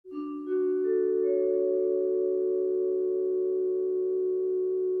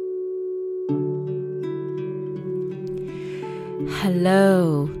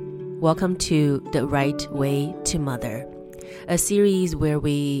Hello, welcome to The Right Way to Mother, a series where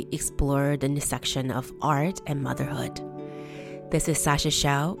we explore the intersection of art and motherhood. This is Sasha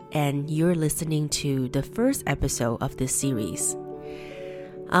Xiao, and you're listening to the first episode of this series.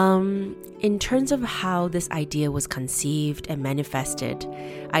 In terms of how this idea was conceived and manifested,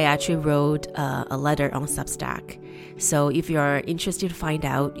 I actually wrote a letter on Substack. So if you're interested to find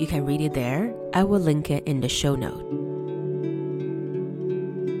out, you can read it there. I will link it in the show note.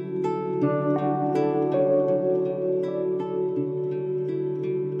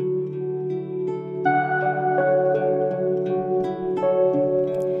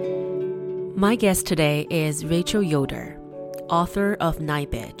 My guest today is Rachel Yoder, author of Night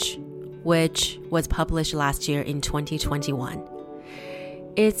Bitch, which was published last year in 2021.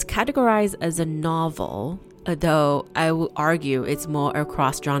 It's categorized as a novel, though I would argue it's more a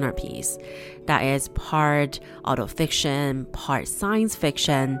cross-genre piece that is part autofiction, part science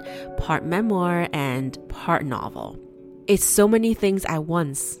fiction, part memoir, and part novel. It's so many things at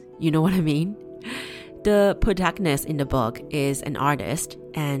once, you know what I mean? The protagonist in the book is an artist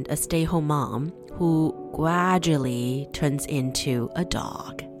and a stay-home mom who gradually turns into a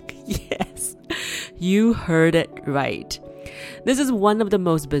dog. Yes, you heard it right. This is one of the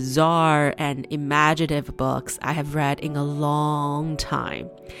most bizarre and imaginative books I have read in a long time.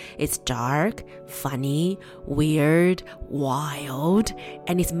 It's dark, funny, weird, wild,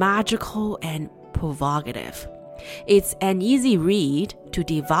 and it's magical and provocative. It's an easy read to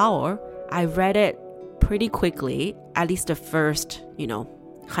devour. I read it pretty quickly, at least the first,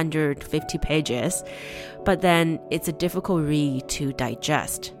 150 pages. But then it's a difficult read to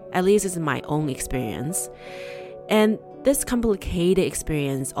digest. At least it's my own experience. And this complicated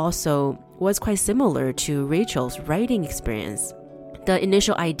experience also was quite similar to Rachel's writing experience. The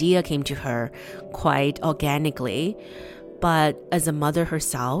initial idea came to her quite organically, but as a mother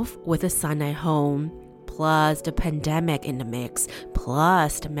herself, with a son at home, plus the pandemic in the mix,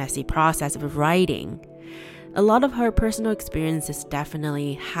 plus the messy process of writing, a lot of her personal experiences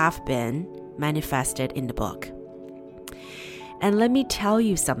definitely have been manifested in the book. And let me tell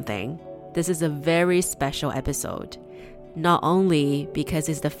you something, this is a very special episode, not only because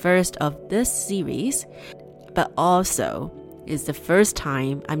it's the first of this series, but also it's the first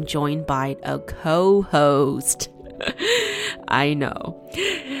time I'm joined by a co-host. I know.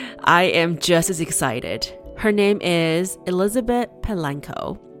 I am just as excited. Her name is Elizabeth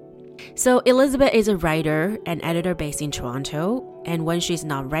Pelenko. So Elizabeth is a writer and editor based in Toronto, and when she's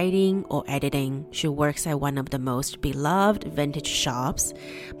not writing or editing, she works at one of the most beloved vintage shops,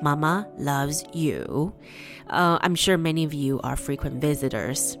 Mama Loves You. I'm sure many of you are frequent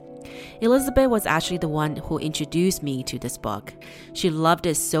visitors. Elizabeth was actually the one who introduced me to this book. She loved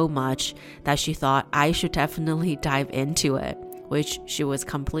it so much that she thought I should definitely dive into it, which she was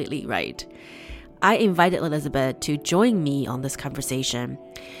completely right. I invited Elizabeth to join me on this conversation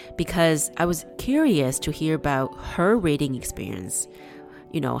because I was curious to hear about her reading experience.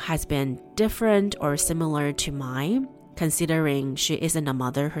 Has been different or similar to mine, considering she isn't a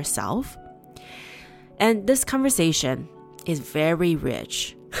mother herself. And this conversation is very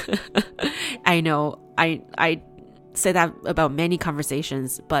rich. I know, I say that about many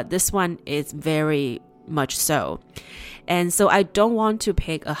conversations, but this one is very much so. And so I don't want to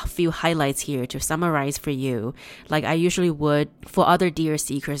pick a few highlights here to summarize for you like I usually would for other Dear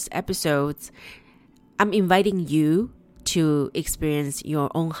Seekers episodes. I'm inviting you to experience your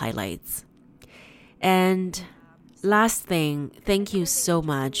own highlights. And last thing, thank you so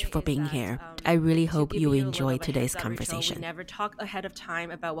much for being here. I really hope you enjoy today's conversation. We never talk ahead of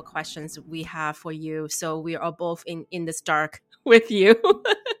time about what questions we have for you. So we are both in this dark with you.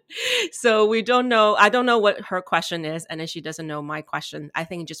 So we don't know. I don't know what her question is, and then she doesn't know my question. I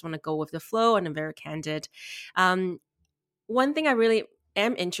think I just want to go with the flow, and I'm very candid. One thing I really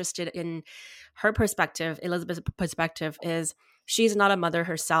am interested in her perspective, Elizabeth's perspective, is she's not a mother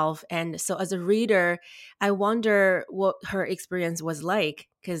herself. And so as a reader, I wonder what her experience was like,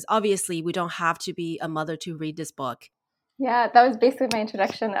 because obviously we don't have to be a mother to read this book. Yeah, that was basically my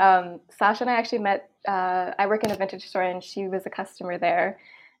introduction. Sasha and I actually met, I work in a vintage store and she was a customer there.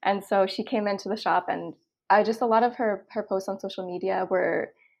 And so she came into the shop and a lot of her posts on social media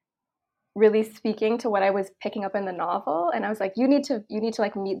were really speaking to what I was picking up in the novel. And I was like, you need to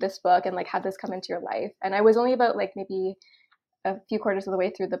like meet this book and like have this come into your life. And I was only about like maybe a few quarters of the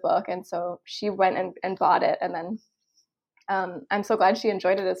way through the book. And so she went and bought it. And then I'm so glad she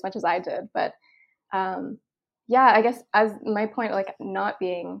enjoyed it as much as I did. But yeah, I guess as my point, like not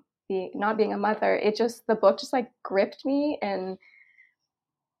being a mother, the book just like gripped me, and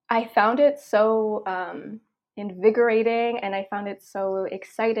I found it so invigorating, and I found it so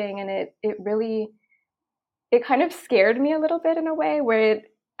exciting, and it really, it kind of scared me a little bit in a way where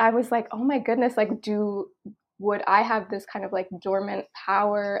I was like, oh my goodness, like would I have this kind of like dormant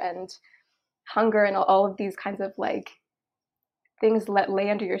power and hunger and all of these kinds of like things that lay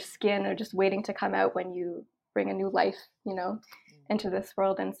under your skin are just waiting to come out when you bring a new life, into this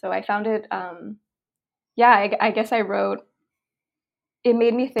world. And so I found it, yeah, I guess I wrote, it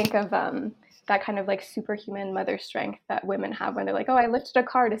made me think of that kind of like superhuman mother strength that women have when they're like, oh, I lifted a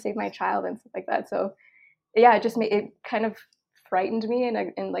car to save my child and stuff like that. So yeah, it just made it kind of frightened me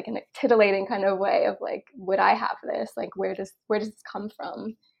in like a titillating kind of way of like, would I have this? Like, where does this come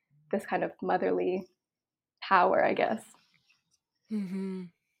from? This kind of motherly power, I guess. Mm-hmm.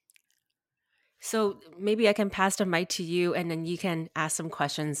 So maybe I can pass the mic to you, and then you can ask some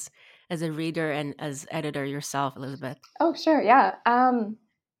questions as a reader and as editor yourself, Elizabeth. Oh, sure, yeah.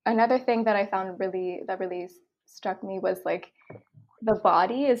 Another thing that I found that really struck me was like the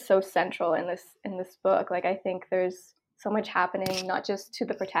body is so central in this book. Like I think there's so much happening, not just to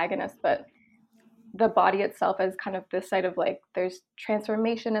the protagonist, but the body itself as kind of this side of like there's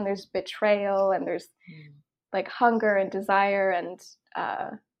transformation and there's betrayal and there's like hunger and desire and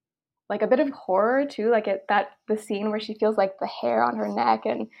like a bit of horror too, like the scene where she feels like the hair on her neck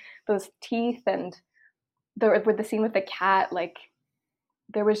and those teeth, and with the scene with the cat, like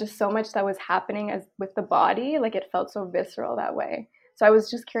there was just so much that was happening as with the body, like it felt so visceral that way. So I was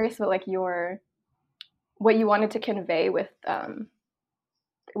just curious about like what you wanted to convey with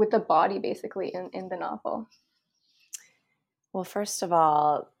the body basically in the novel. Well, first of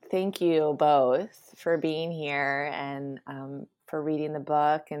all, thank you both for being here and for reading the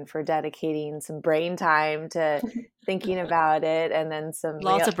book and for dedicating some brain time to thinking about it, and then some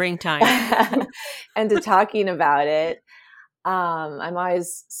lots of brain time and to talking about it. I'm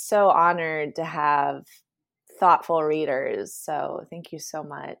always so honored to have thoughtful readers. So thank you so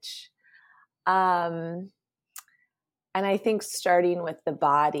much. And I think starting with the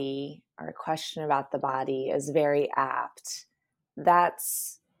body, or a question about the body, is very apt.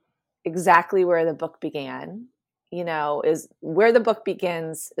 That's exactly where the book began. Is where the book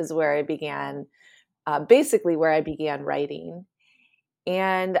begins is where I began, basically where I began writing.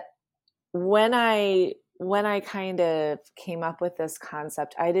 And when I kind of came up with this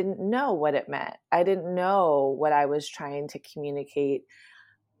concept, I didn't know what it meant. I didn't know what I was trying to communicate.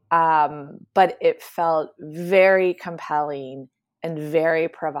 But it felt very compelling and very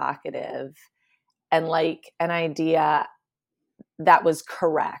provocative and like an idea that was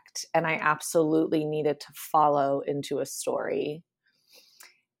correct. And I absolutely needed to follow into a story.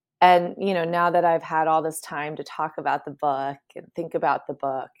 And, now that I've had all this time to talk about the book and think about the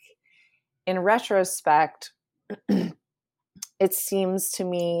book, in retrospect, it seems to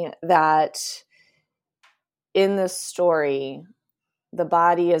me that in this story, the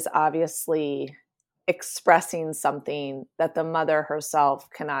body is obviously expressing something that the mother herself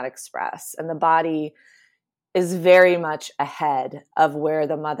cannot express. And the body is very much ahead of where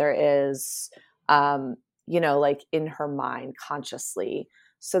the mother is, like in her mind consciously.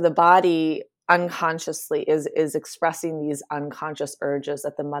 So the body unconsciously is expressing these unconscious urges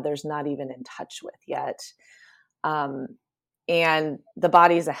that the mother's not even in touch with yet. And the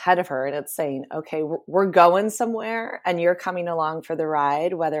body's ahead of her and it's saying, okay, we're going somewhere and you're coming along for the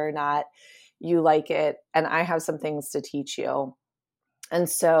ride, whether or not you like it. And I have some things to teach you. And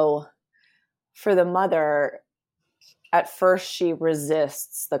so for the mother, at first she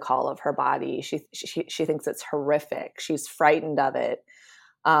resists the call of her body. She thinks it's horrific. She's frightened of it.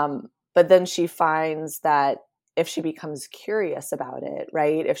 But then she finds that if she becomes curious about it,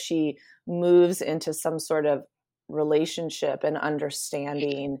 right? If she moves into some sort of relationship and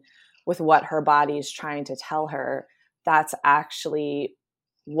understanding with what her body is trying to tell her, that's actually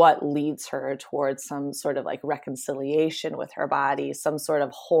what leads her towards some sort of like reconciliation with her body, some sort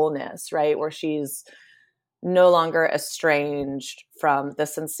of wholeness, right? Where she's no longer estranged from the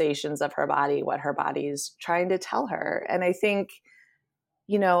sensations of her body, what her body's trying to tell her. And I think,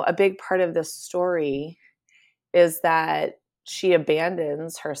 a big part of this story is that she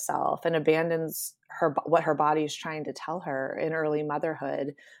abandons herself and abandons what her body is trying to tell her in early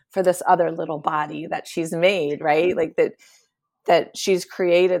motherhood for this other little body that she's made, right? Like that she's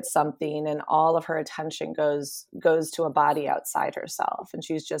created something and all of her attention goes to a body outside herself. And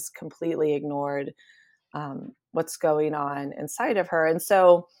she's just completely ignored what's going on inside of her. And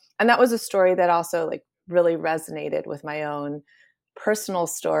that was a story that also like really resonated with my own personal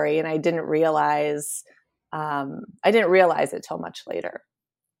story. And I didn't realize it till much later.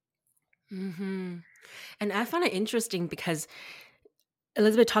 Mm-hmm. And I found it interesting because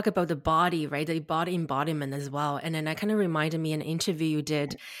Elizabeth talked about the body, right? The body embodiment as well. And then that kind of reminded me in an interview you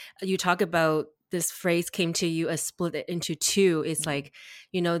did. You talk about this phrase came to you as split it into two. It's like,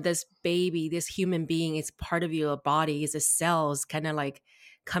 this baby, this human being is part of your body, is the cells kind of like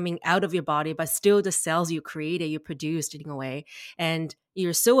coming out of your body, but still the cells you created, you produced in a way. And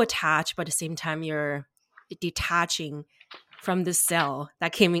you're so attached, but at the same time, you're detaching from the cell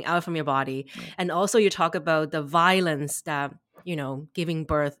that came out from your body. And also you talk about the violence that giving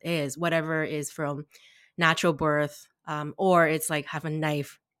birth is, whatever is from natural birth, or it's like have a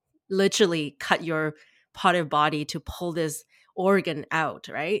knife literally cut your part of body to pull this organ out,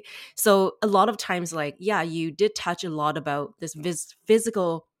 right? So a lot of times, like, yeah, you did touch a lot about this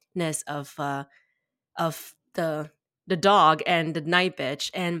physicalness of the dog and the night bitch,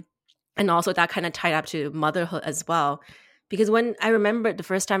 and also that kind of tied up to motherhood as well. Because when I remember the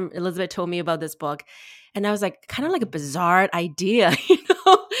first time Elizabeth told me about this book, and I was like, kind of like a bizarre idea,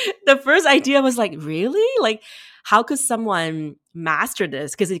 The first idea was like, really? Like, how could someone master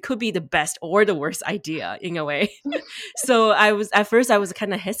this? Because it could be the best or the worst idea in a way. So at first I was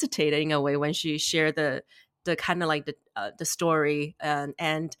kind of hesitating in a way when she shared the kind of like the story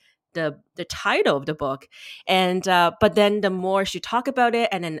and the title of the book, and but then the more she talked about it,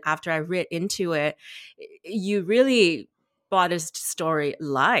 and then after I read into it, you really brought this story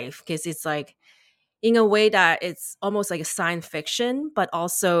life, because it's like in a way that it's almost like a science fiction, but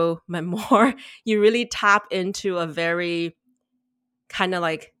also more you really tap into a very kind of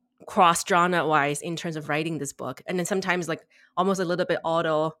like cross genre wise in terms of writing this book, and then sometimes like almost a little bit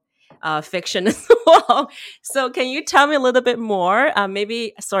auto fiction as well. So can you tell me a little bit more?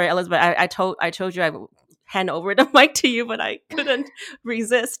 Maybe, sorry, Elizabeth, I told you I would hand over the mic to you, but I couldn't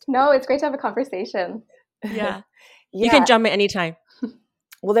resist. No, it's great to have a conversation. Yeah. You can jump in anytime.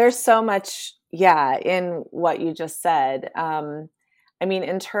 Well, there's so much, in what you just said. I mean,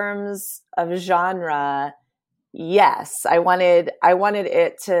 in terms of genre, yes, I wanted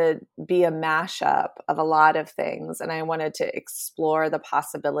it to be a mashup of a lot of things, and I wanted to explore the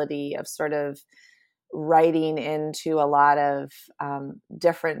possibility of sort of writing into a lot of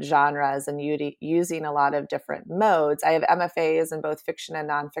different genres and using a lot of different modes. I have MFAs in both fiction and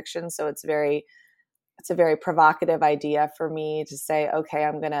nonfiction, so it's a very provocative idea for me to say, okay,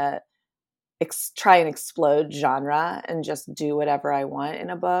 I'm going to try and explode genre and just do whatever I want in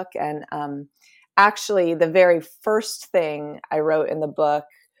a book. And actually, the very first thing I wrote in the book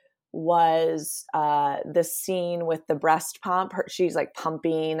was the scene with the breast pump. She's like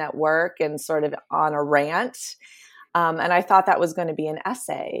pumping at work and sort of on a rant. And I thought that was going to be an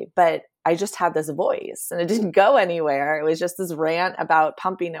essay, but I just had this voice and it didn't go anywhere. It was just this rant about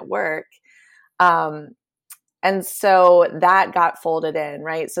pumping at work. And so that got folded in,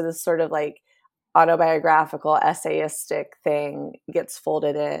 right? So this sort of like autobiographical, essayistic thing gets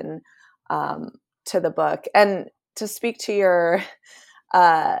folded in to the book. And to speak to your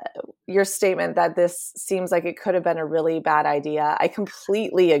statement that this seems like it could have been a really bad idea, I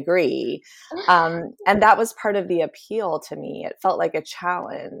completely agree. And that was part of the appeal to me. It felt like a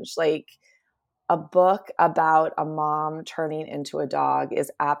challenge. Like, a book about a mom turning into a dog is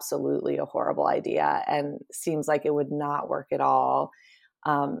absolutely a horrible idea and seems like it would not work at all.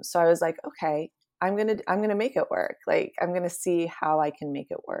 So I was like, okay, I'm gonna make it work. Like, I'm gonna see how I can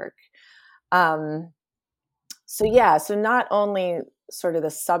make it work. So not only sort of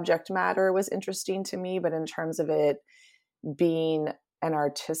the subject matter was interesting to me, but in terms of it being an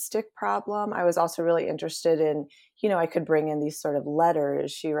artistic problem, I was also really interested in, I could bring in these sort of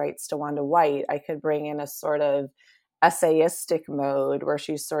letters she writes to Wanda White. I could bring in a sort of essayistic mode where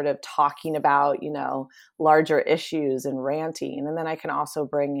she's sort of talking about, larger issues and ranting. And then I can also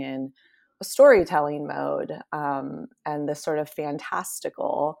bring in a storytelling mode and this sort of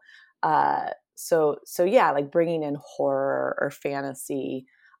fantastical. So like bringing in horror or fantasy,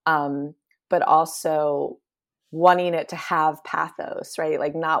 but also wanting it to have pathos, right?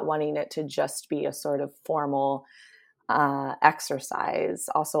 Like not wanting it to just be a sort of formal exercise,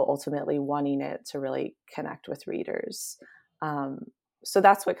 also ultimately wanting it to really connect with readers. So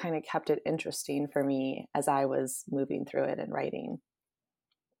that's what kind of kept it interesting for me as I was moving through it and writing.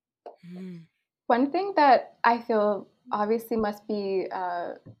 One thing that I feel obviously must be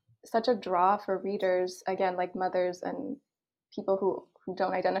such a draw for readers, again, like mothers and people who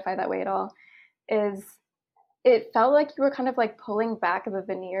don't identify that way at all, is it felt like you were kind of like pulling back the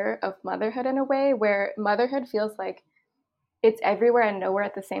veneer of motherhood in a way where motherhood feels like it's everywhere and nowhere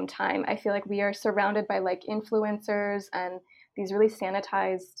at the same time. I feel like we are surrounded by like influencers and these really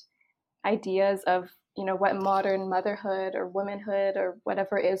sanitized ideas of, what modern motherhood or womanhood or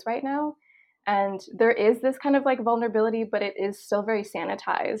whatever is right now. And there is this kind of like vulnerability, but it is still very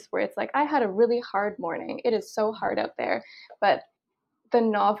sanitized, where it's like, I had a really hard morning. It is so hard out there. But the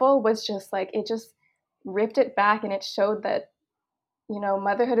novel was just like, it just ripped it back, and it showed that,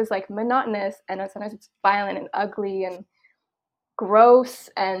 motherhood is like monotonous, and sometimes it's violent and ugly and gross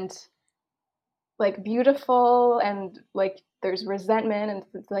and like beautiful, and like there's resentment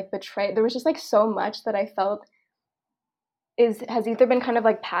and like betrayal. There was just like so much that I felt has either been kind of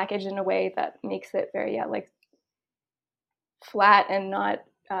like packaged in a way that makes it very like flat and not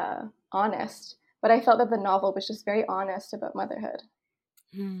honest. But I felt that the novel was just very honest about motherhood.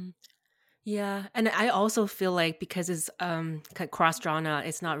 Mm. Yeah, and I also feel like because it's cross genre,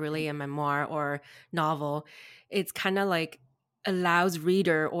 it's not really a memoir or novel. It's kind of like allows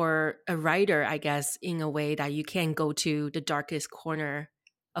reader or a writer, I guess, in a way that you can go to the darkest corner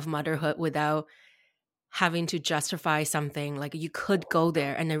of motherhood without having to justify something. Like you could go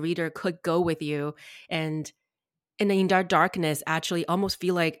there, and the reader could go with you, and in that darkness, actually almost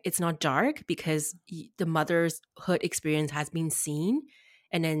feel like it's not dark because the motherhood experience has been seen,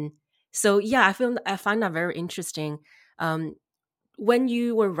 and then so yeah, I find that very interesting. Um, when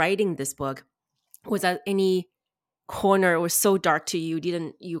you were writing this book, was that any corner was so dark to you?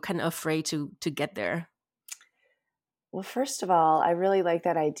 Didn't you kind of afraid to get there? Well, first of all, I really like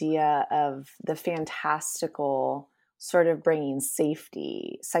that idea of the fantastical sort of bringing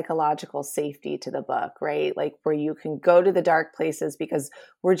safety, psychological safety to the book, right? Like where you can go to the dark places because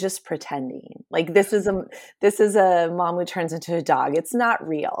we're just pretending. Like this is a mom who turns into a dog. It's not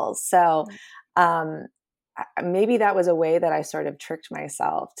real. So um maybe that was a way that I sort of tricked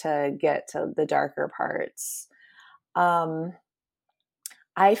myself to get to the darker parts. Um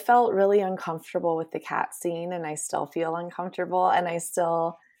I felt really uncomfortable with the cat scene, and I still feel uncomfortable, and I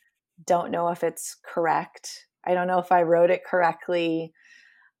still don't know if it's correct. I don't know if I wrote it correctly.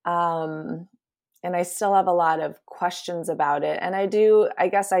 Um, and I still have a lot of questions about it. And and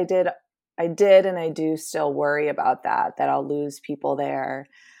I do still worry about that I'll lose people there,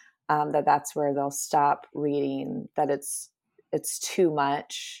 that's where they'll stop reading, that it's too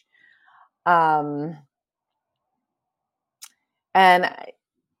much. Um, and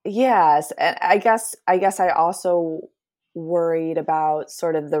Yes, and I guess I also worried about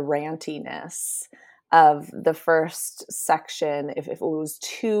sort of the rantiness of the first section, if it was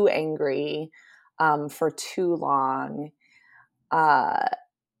too angry for too long. Uh,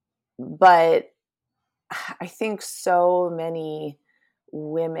 but I think so many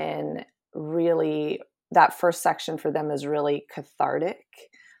women really, that first section for them is really cathartic.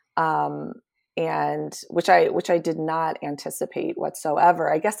 Um, and which I did not anticipate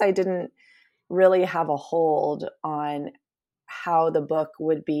whatsoever. I guess I didn't really have a hold on how the book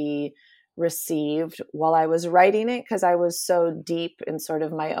would be received while I was writing it, because I was so deep in sort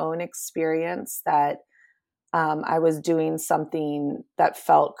of my own experience that I was doing something that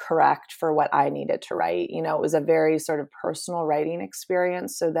felt correct for what I needed to write. It was a very sort of personal writing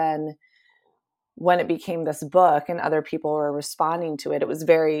experience. So then when it became this book and other people were responding to it, it was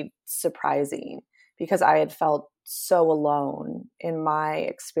very surprising because I had felt so alone in my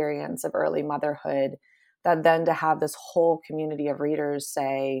experience of early motherhood, that then to have this whole community of readers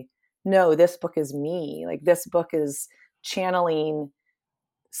say, no, this book is me. Like this book is channeling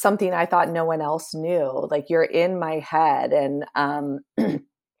something I thought no one else knew. Like you're in my head. And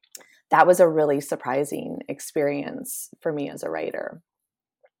that was a really surprising experience for me as a writer.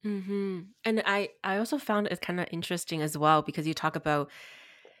 And I also found it kind of interesting as well because you talk about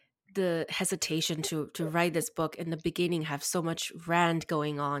the hesitation to write this book in the beginning, have so much rant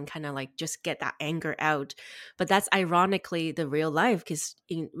going on, kind of like just get that anger out. But that's ironically the real life, because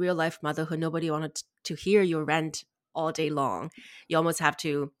in real life motherhood, nobody wanted to hear your rant all day long. You almost have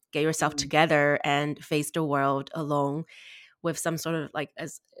to get yourself together and face the world alone with some sort of like,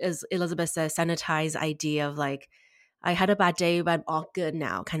 as Elizabeth says, sanitized idea of like, I had a bad day, but I'm all good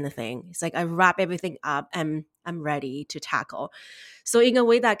now, kind of thing. It's like I wrap everything up and I'm ready to tackle. So in a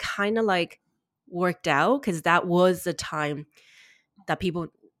way that kind of like worked out, because that was the time that people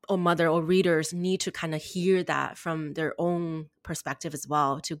or mother or readers need to kind of hear that from their own perspective as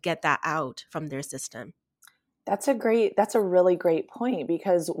well, to get that out from their system. That's a really great point,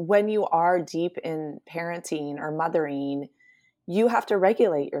 because when you are deep in parenting or mothering, you have to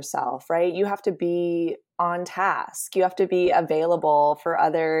regulate yourself, right? You have to be on task. You have to be available for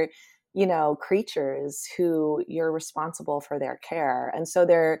other, creatures who you're responsible for their care. And so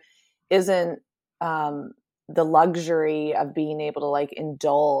there isn't the luxury of being able to like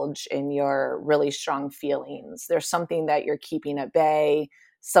indulge in your really strong feelings. There's something that you're keeping at bay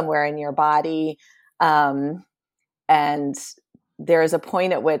somewhere in your body. And there is a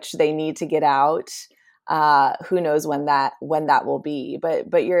point at which they need to get out. Who knows when that will be,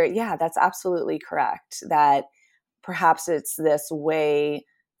 but that's absolutely correct, that perhaps it's this way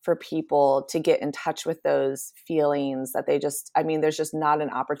for people to get in touch with those feelings that there's just not an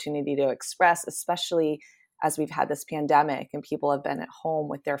opportunity to express, especially as we've had this pandemic and people have been at home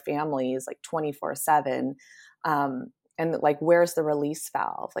with their families like 24/7. And like, where's the release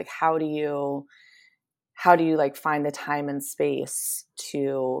valve? Like, how do you like find the time and space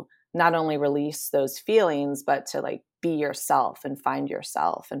to not only release those feelings, but to like be yourself and find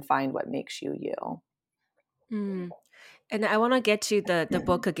what makes you you. Mm. And I want to get to the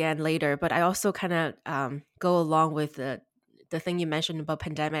book again later, but I also kind of go along with the thing you mentioned about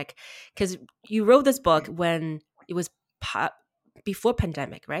pandemic, because you wrote this book when it was before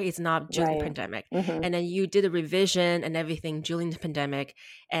pandemic, right? It's not during the pandemic. Mm-hmm. And then you did a revision and everything during the pandemic.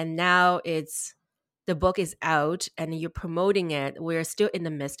 And now the book is out and you're promoting it. We're still in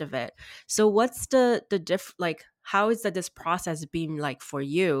the midst of it. So what's the how is this process been like for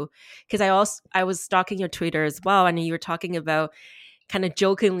you? Because I was stalking your Twitter as well, and you were talking about kind of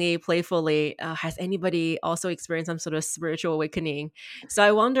jokingly, playfully, has anybody also experienced some sort of spiritual awakening? So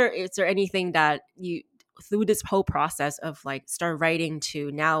I wonder, is there anything that you, through this whole process of like start writing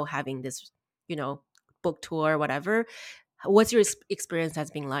to now having this, book tour or whatever, what's your experience has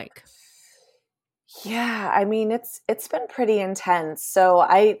been like? Yeah, I mean, it's been pretty intense. So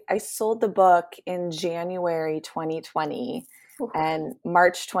I sold the book in January 2020, and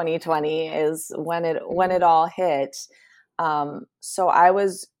March 2020 is when it all hit. So I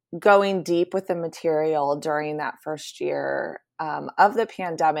was going deep with the material during that first year of the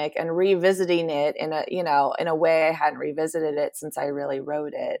pandemic and revisiting it in a way I hadn't revisited it since I really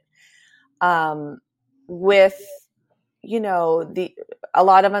wrote it. With a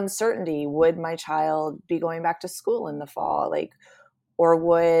lot of uncertainty. Would my child be going back to school in the fall? Like, or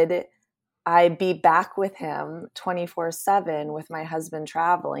would I be back with him 24/7 with my husband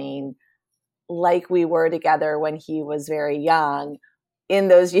traveling like we were together when he was very young in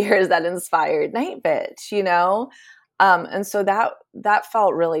those years that inspired Night Bitch, And so that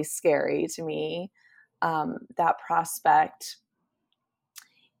felt really scary to me, that prospect.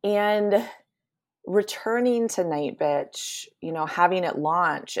 And returning to Night Bitch, having it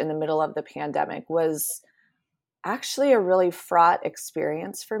launch in the middle of the pandemic was actually a really fraught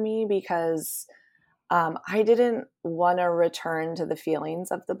experience for me, because I didn't want to return to the feelings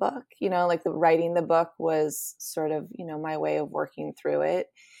of the book. Like writing the book was sort of, my way of working through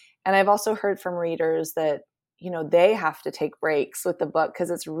it. And I've also heard from readers that, they have to take breaks with the book because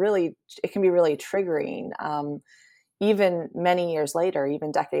it can be really triggering. Even many years later,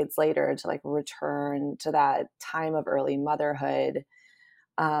 even decades later, to like return to that time of early motherhood,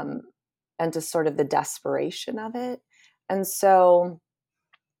 and to sort of the desperation of it. And so,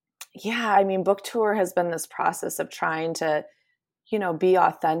 yeah, I mean, book tour has been this process of trying to, be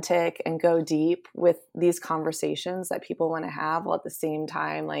authentic and go deep with these conversations that people want to have, while at the same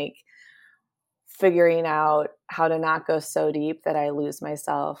time, like figuring out how to not go so deep that I lose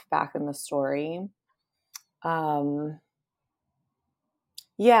myself back in the story. Yeah.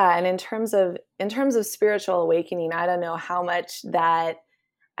 And in terms of spiritual awakening, I don't know how much that,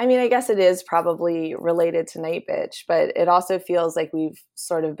 I mean, I guess it is probably related to Night Bitch, but it also feels like we've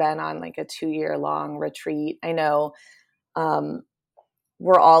sort of been on like a 2-year long retreat. I know,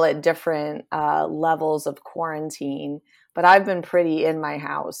 we're all at different levels of quarantine, but I've been pretty in my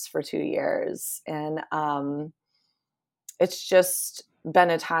house for 2 years. And it's just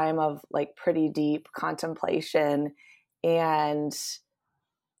been a time of like pretty deep contemplation and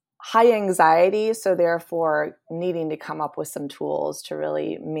high anxiety. So therefore needing to come up with some tools to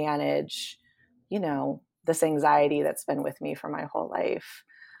really manage, this anxiety that's been with me for my whole life.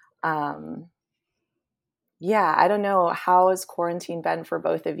 Yeah, I don't know. How has quarantine been for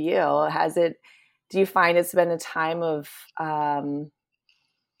both of you? Do you find it's been a time of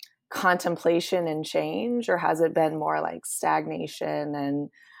contemplation and change, or has it been more like stagnation and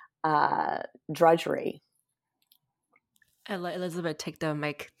drudgery? I let Elizabeth take the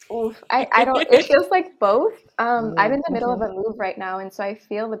mic. Oof, I don't, it feels like both. I'm in the middle of a move right now, and so I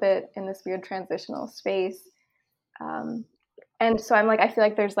feel a bit in this weird transitional space. And so I'm like, I feel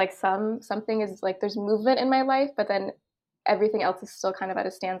like there's like something is like, there's movement in my life, but then everything else is still kind of at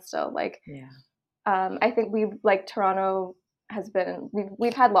a standstill. Like, I think Toronto has been,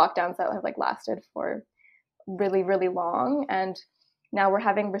 we've had lockdowns that have like lasted for really, really long. And now we're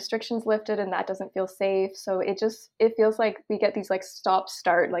having restrictions lifted and that doesn't feel safe. So it feels like we get these like stop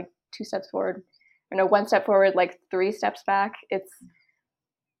start, like 2 steps forward, 1 step forward, like 3 steps back.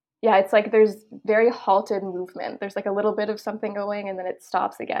 yeah, it's like there's very halted movement. There's like a little bit of something going and then it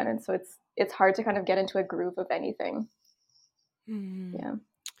stops again. And so it's hard to kind of get into a groove of anything. Yeah.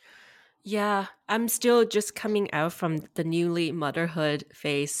 Yeah, I'm still just coming out from the newly motherhood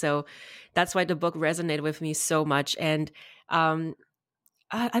phase, so that's why the book resonated with me so much. And um,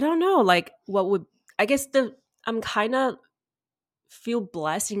 I don't know, like what would I guess the I'm kind of feel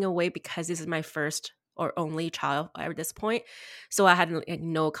blessed in a way because this is my first or only child at this point, so I had like,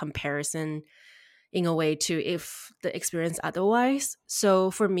 no comparison in a way to if the experience otherwise. So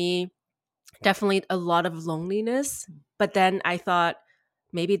for me, definitely a lot of loneliness. But then I thought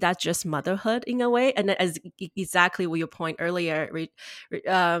maybe that's just motherhood in a way. And then as exactly what your point earlier,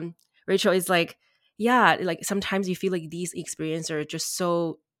 Rachel, is like, yeah, like sometimes you feel like these experiences are just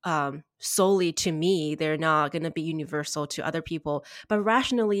so solely to me, they're not going to be universal to other people, but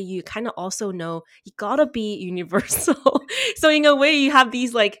rationally you kind of also know you gotta be universal. So in a way you have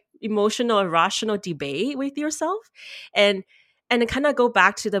these like emotional and rational debate with yourself. And and kind of go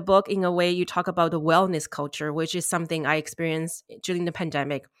back to the book in a way you talk about the wellness culture, which is something I experienced during the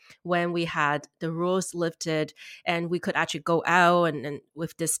pandemic when we had the rules lifted and we could actually go out and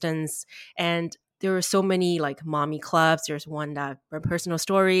with distance. And there were so many like mommy clubs. There's one that a personal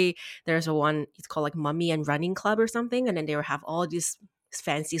story. There's a one, it's called like Mommy and Running Club or something. And then they will have all these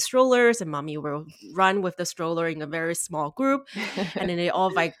fancy strollers and mommy will run with the stroller in a very small group. And then they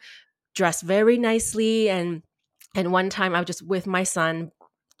all like dress very nicely. And one time I was just with my son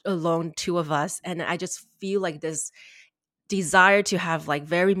alone, two of us, and I just feel like this desire to have like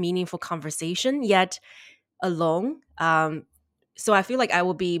very meaningful conversation, yet alone. So I feel like I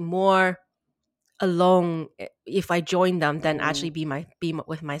will be more alone if I join them than actually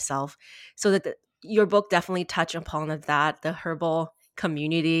with myself. So that your book definitely touched upon that, the herbal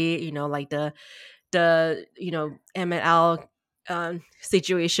community, like the ML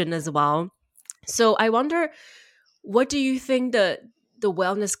situation as well. So I wonder, what do you think the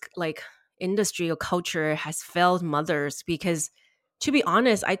wellness like industry or culture has failed mothers? Because to be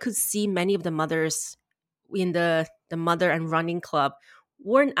honest, I could see many of the mothers in the mother and running club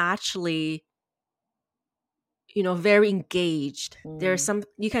weren't actually very engaged. There's some,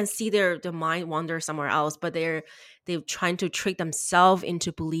 you can see their mind wander somewhere else, but they're trying to trick themselves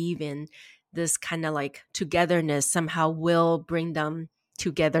into believing this kind of like togetherness somehow will bring them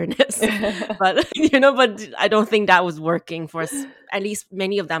togetherness. But but I don't think that was working for at least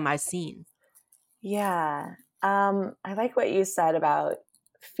many of them I've seen. Yeah. I like what you said about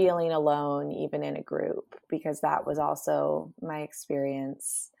feeling alone even in a group, because that was also my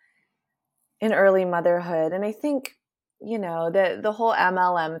experience in early motherhood. And I think, the whole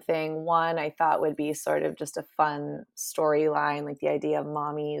MLM thing, one, I thought would be sort of just a fun storyline, like the idea of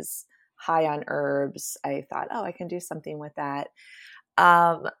mommies high on herbs. I thought, oh, I can do something with that.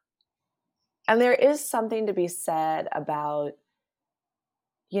 And there is something to be said about,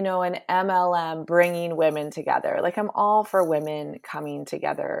 an MLM bringing women together. Like, I'm all for women coming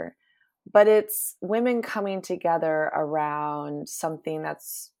together, but it's women coming together around something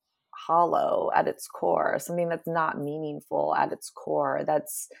that's hollow at its core, something that's not meaningful at its core,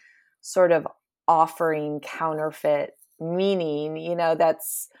 that's sort of offering counterfeit meaning,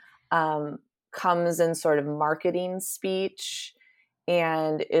 that's comes in sort of marketing speech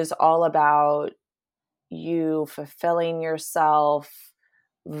and is all about you fulfilling yourself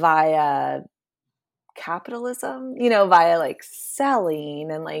via capitalism, via like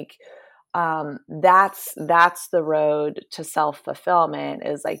selling, and like that's the road to self-fulfillment,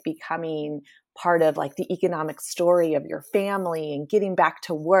 is like becoming part of like the economic story of your family and getting back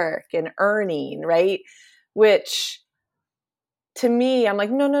to work and earning, right? Which to me, I'm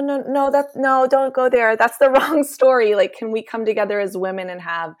like, no, don't go there. That's the wrong story. Like, can we come together as women and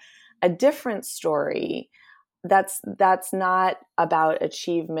have a different story that's not about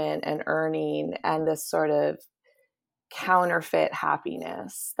achievement and earning and this sort of counterfeit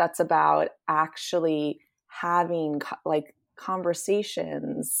happiness? That's about actually having like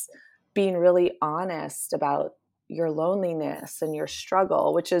conversations, being really honest about your loneliness and your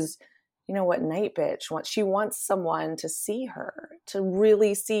struggle, which is, what Night Bitch wants. She wants someone to see her, to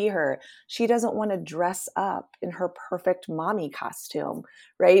really see her. She doesn't want to dress up in her perfect mommy costume,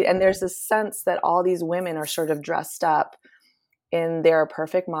 right? And there's this sense that all these women are sort of dressed up in their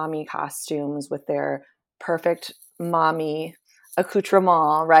perfect mommy costumes with their perfect mommy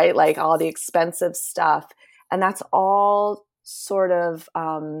accoutrement, right? Like all the expensive stuff. And that's all sort of,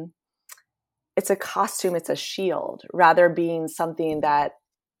 it's a costume, it's a shield, rather being something that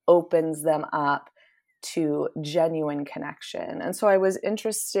opens them up to genuine connection. And so I was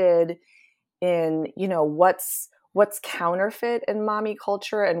interested in, what's counterfeit in mommy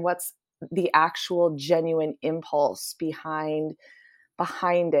culture and what's the actual genuine impulse behind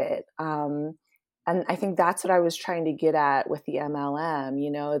it. And I think that's what I was trying to get at with the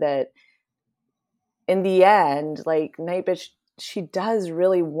MLM, that in the end, like Night Bitch, she does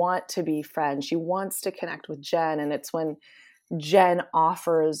really want to be friends. She wants to connect with Jen. And it's when Jen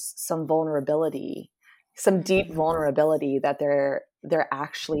offers some vulnerability, some deep vulnerability, that they're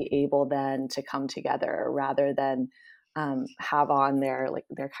actually able then to come together rather than have on their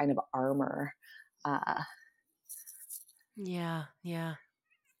kind of armor. Yeah.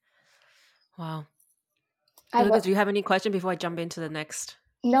 Wow. Lucas, do you have any question before I jump into the next?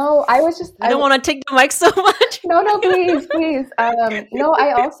 No, I don't want to take the mic so much. No, please. No,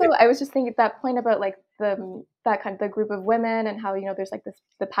 I was just thinking at that point about like that kind of the group of women and how, there's like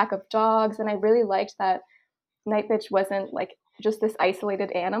the pack of dogs. And I really liked that Night Bitch wasn't like just this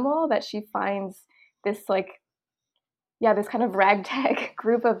isolated animal, that she finds this this kind of ragtag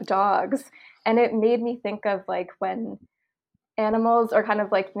group of dogs. And it made me think of like when animals are kind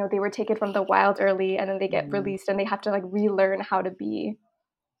of like, they were taken from the wild early and then they get released and they have to like relearn how to be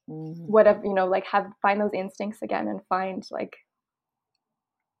whatever, find those instincts again and find like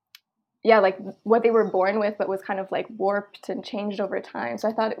what they were born with, but was kind of like warped and changed over time. So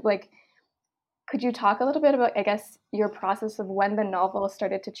I thought could you talk a little bit about, I guess, your process of when the novel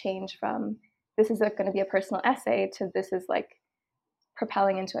started to change from this is going to be a personal essay to this is like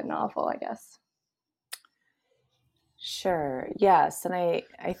propelling into a novel, I guess? Sure. Yes. And I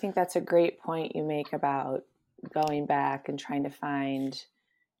think that's a great point you make about going back and trying to find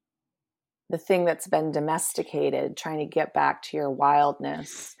the thing that's been domesticated, trying to get back to your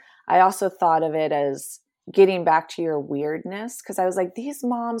wildness. I also thought of it as getting back to your weirdness, because I was like, these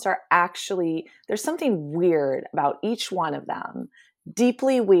moms are actually, there's something weird about each one of them,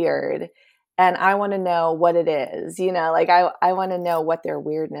 deeply weird. And I want to know what it is, I want to know what their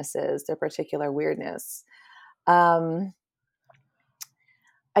weirdness is, their particular weirdness. I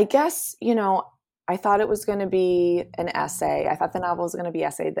guess, I thought it was going to be an essay. I thought the novel was going to be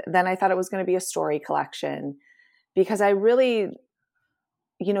essay. Then I thought it was going to be a story collection, because I really,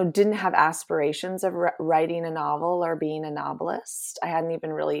 didn't have aspirations of writing a novel or being a novelist. I hadn't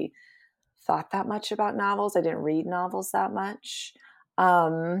even really thought that much about novels. I didn't read novels that much.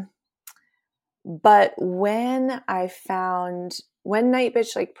 But when Night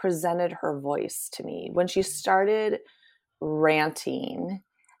Bitch presented her voice to me, when she started ranting,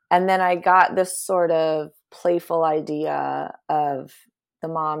 and then I got this sort of playful idea of the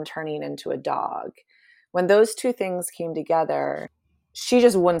mom turning into a dog. When those two things came together, she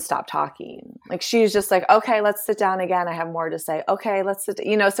just wouldn't stop talking. She was just like, okay, let's sit down again. I have more to say. Okay, let's sit.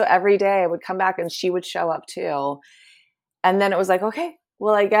 So every day I would come back and she would show up too. And then it was like, okay,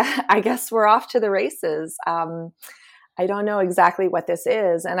 well, I guess we're off to the races. I don't know exactly what this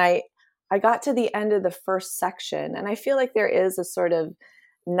is. And I got to the end of the first section, and I feel like there is a sort of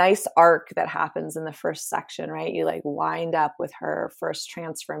nice arc that happens in the first section, right? You wind up with her first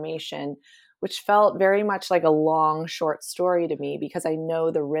transformation, which felt very much like a long short story to me, because I know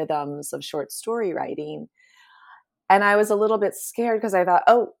the rhythms of short story writing. And I was a little bit scared because I thought,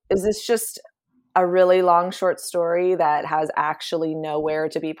 oh, is this just a really long short story that has actually nowhere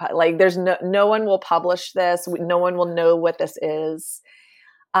to be there's no one will publish this. No one will know what this is.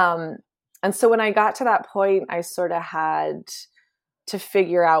 And so when I got to that point, I sort of had to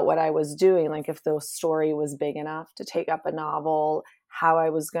figure out what I was doing. If the story was big enough to take up a novel, how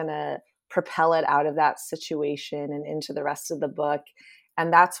I was going to propel it out of that situation and into the rest of the book.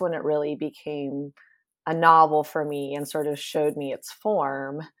 And that's when it really became a novel for me and sort of showed me its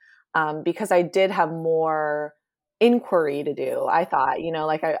form. Because I did have more inquiry to do. I thought,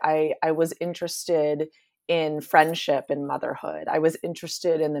 I was interested in friendship and motherhood. I was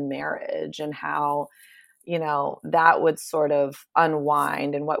interested in the marriage and how, that would sort of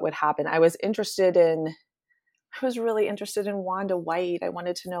unwind and what would happen. I was really interested in Wanda White. I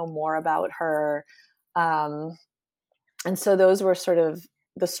wanted to know more about her. And so those were sort of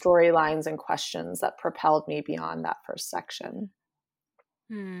the storylines and questions that propelled me beyond that first section.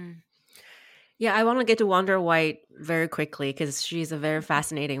 Yeah, I want to get to Wanda White very quickly because she's a very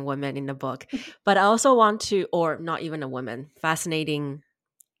fascinating woman in the book. But I also want to, or not even a woman, fascinating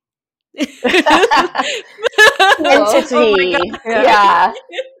entity. Oh yeah.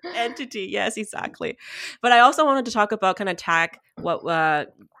 Entity. Yes, exactly. But I also wanted to talk about, kind of tag what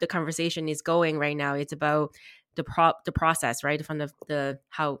the conversation is going right now. It's about the process, right? From the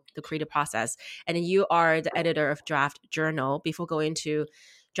how the creative process. And you are the editor of Draft Journal. Before going to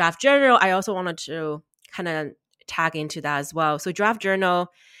Draft Journal, I also wanted to kind of tag into that as well. So Draft Journal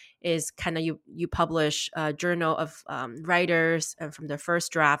is kind of you publish a journal of writers and from their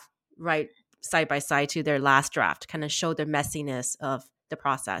first draft right side by side to their last draft, kind of show the messiness of the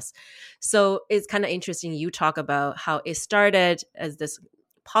process. So it's kind of interesting you talk about how it started as this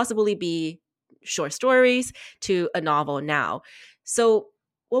possibly be short stories to a novel now. So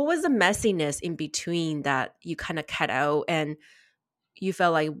what was the messiness in between that you kind of cut out and you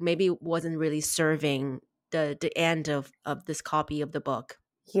felt like maybe wasn't really serving the end of this copy of the book?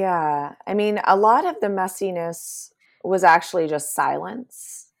 Yeah. I mean, a lot of the messiness was actually just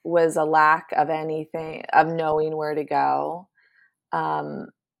silence, was a lack of anything, of knowing where to go. And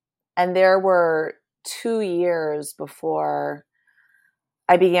there were 2 years before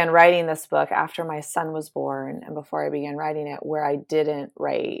I began writing this book, after my son was born and before I began writing it, where I didn't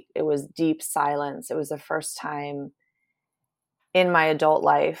write. It was deep silence. It was the first time in my adult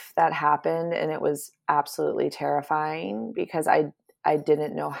life that happened. And it was absolutely terrifying because I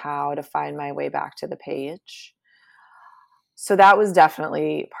didn't know how to find my way back to the page. So that was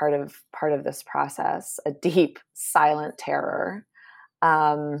definitely part of this process, a deep, silent terror.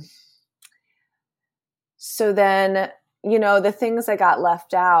 So then, the things that got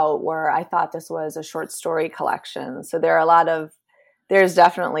left out were, I thought this was a short story collection. So there's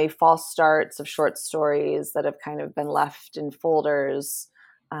definitely false starts of short stories that have kind of been left in folders.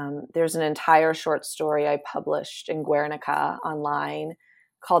 There's an entire short story I published in Guernica online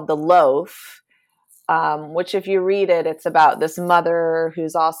called The Loaf, which if you read it, it's about this mother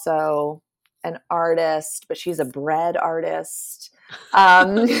who's also an artist, but she's a bread artist.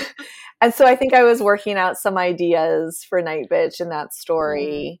 And so I think I was working out some ideas for Night Bitch in that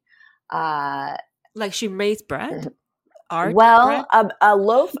story. Like she makes bread? Art Well, bread? a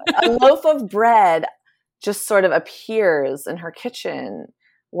loaf of bread just sort of appears in her kitchen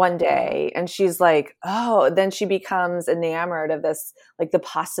one day, and she's like, oh, then she becomes enamored of this, like the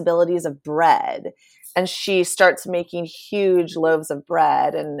possibilities of bread. And she starts making huge loaves of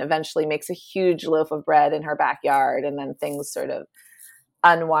bread and eventually makes a huge loaf of bread in her backyard. And then things sort of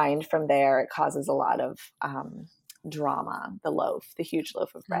unwind from there. It causes a lot of drama, the huge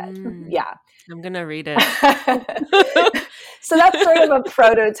loaf of bread. Yeah. I'm going to read it. So that's sort of a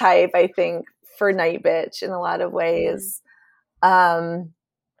prototype, I think, for Night Bitch in a lot of ways. And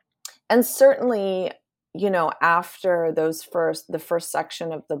certainly, after the first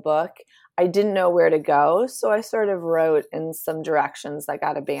section of the book, I didn't know where to go. So I sort of wrote in some directions that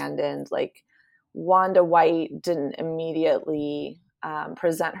got abandoned. Like Wanda White didn't immediately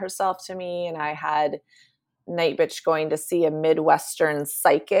present herself to me. And I had Night Bitch going to see a Midwestern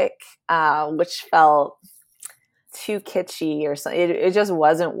psychic, which felt too kitschy or something. It just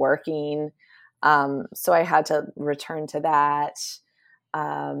wasn't working. So I had to return to that.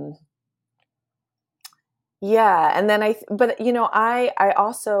 Yeah. And then I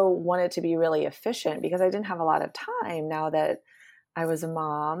also wanted to be really efficient because I didn't have a lot of time now that I was a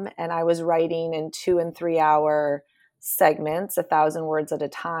mom, and I was writing in 2 and 3 hour segments, 1,000 words at a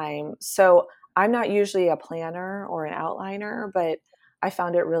time. So I'm not usually a planner or an outliner, but I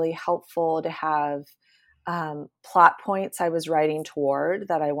found it really helpful to have plot points I was writing toward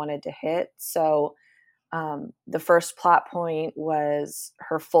that I wanted to hit. So the first plot point was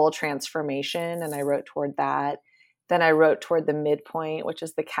her full transformation, and I wrote toward that. Then I wrote toward the midpoint, which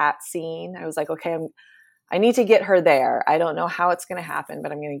is the cat scene. I was like, okay, I need to get her there. I don't know how it's going to happen,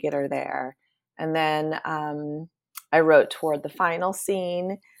 but I'm going to get her there. And then I wrote toward the final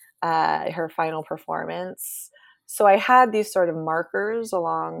scene, her final performance. So I had these sort of markers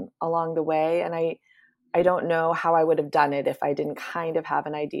along the way, and I don't know how I would have done it if I didn't kind of have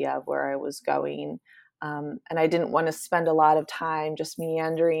an idea of where I was going. And I didn't want to spend a lot of time just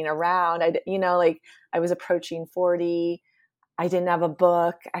meandering around. I was approaching 40. I didn't have a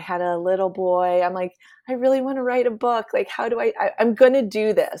book. I had a little boy. I'm like, I really want to write a book. Like, how do I'm going to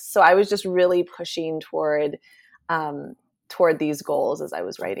do this. So I was just really pushing toward these goals as I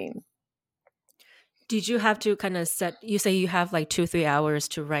was writing. Did you have to kind of you say you have like 2-3 hours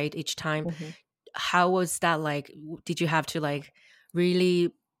to write each time. Mm-hmm. How was that like? Did you have to like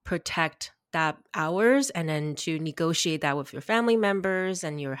really protect that hours and then to negotiate that with your family members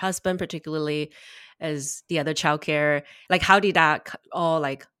and your husband, particularly as the other childcare? Like, how did that all,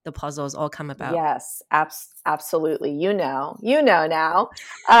 like the puzzles all come about? Yes, absolutely. You know now.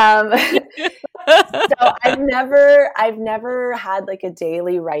 So I've never had like a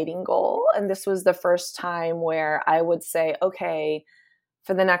daily writing goal. And this was the first time where I would say, okay,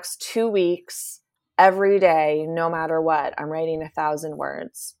 for the next 2 weeks, every day, no matter what, I'm writing 1,000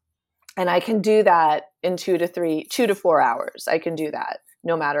 words. And I can do that in 2 to 4 hours. I can do that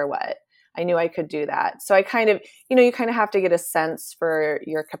no matter what. I knew I could do that. So I kind of, you kind of have to get a sense for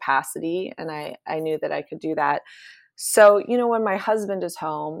your capacity. And I knew that I could do that. So, when my husband is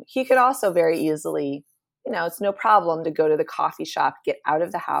home, he could also very easily, it's no problem to go to the coffee shop, get out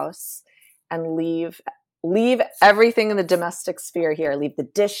of the house and leave everything in the domestic sphere here, leave the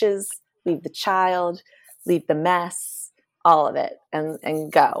dishes, leave the child, leave the mess, all of it,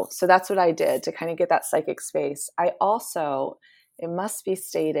 and go. So that's what I did to kind of get that psychic space. I also, it must be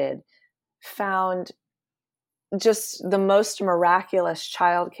stated, found just the most miraculous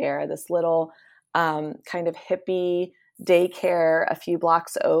childcare, this little kind of hippie daycare a few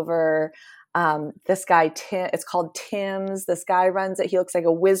blocks over. This guy, Tim, it's called Tim's. This guy runs it. He looks like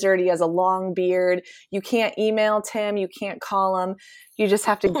a wizard. He has a long beard. You can't email Tim. You can't call him. You just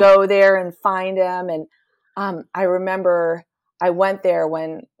have to go there and find him. And I remember I went there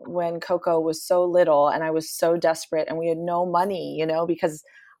when Coco was so little and I was so desperate and we had no money, because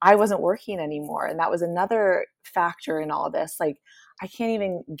I wasn't working anymore. And that was another factor in all this. Like, I can't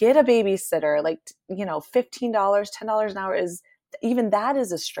even get a babysitter. Like, $15, $10 an hour is, even that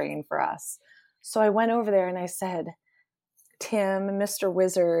is a strain for us. So I went over there and I said, Tim, Mr.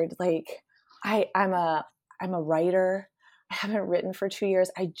 Wizard, like, I'm a writer. I haven't written for 2 years.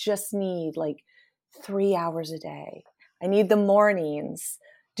 I just need like 3 hours a day. I need the mornings.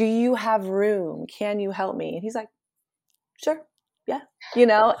 Do you have room? Can you help me? And he's like, sure. Yeah.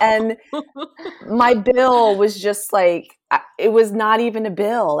 And my bill was just like, it was not even a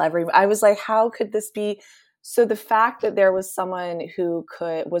bill. I was like, how could this be? So the fact that there was someone who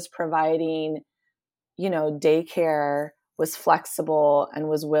was providing, daycare, was flexible and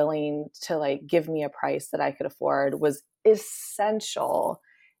was willing to like give me a price that I could afford was essential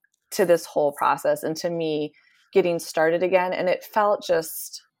to this whole process and to me getting started again. And it felt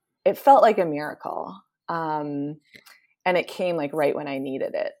like a miracle. And it came like right when I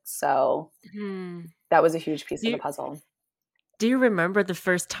needed it. So that was a huge piece of the puzzle. Do you remember the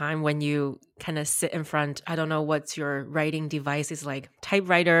first time when you kind of sit in front, I don't know what's your writing device is, like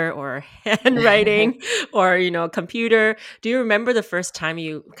typewriter or handwriting or, computer? Do you remember the first time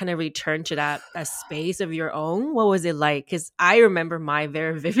you kind of returned to that space of your own? What was it like? Because I remember mine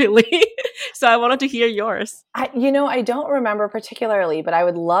very vividly. So I wanted to hear yours. I don't remember particularly, but I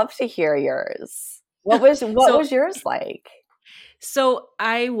would love to hear yours. What was yours like? So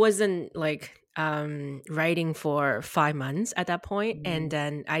I wasn't like writing for 5 months at that point, and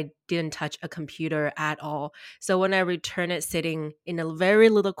then I didn't touch a computer at all. So when I returned it sitting in a very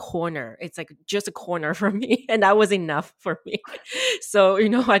little corner, it's like just a corner for me, and that was enough for me. So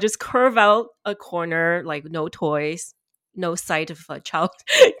I just carve out a corner, like no toys, no sight of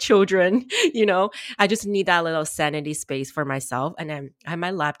children. I just need that little sanity space for myself. And then I have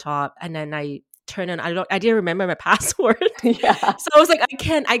my laptop, and then I turn on. I didn't remember my password. Yeah. So I was like,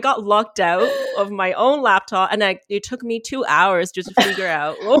 I got locked out of my own laptop, and it took me 2 hours just to figure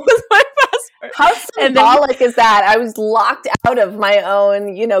out what was my password. How symbolic is that? I was locked out of my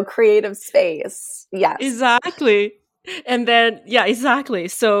own, creative space. Yes. Exactly. And then, yeah, exactly.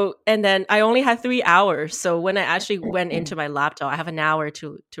 So, and then I only had 3 hours. So when I actually went into my laptop, I have an hour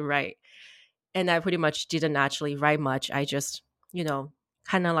to write. And I pretty much didn't actually write much. I just,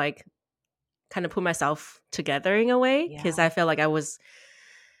 kind of put myself together in a way, because I felt like I was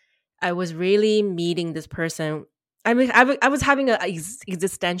really meeting this person. I mean, I was having an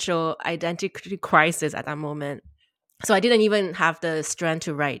existential identity crisis at that moment. So I didn't even have the strength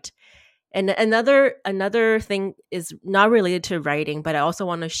to write. And another thing is not related to writing, but I also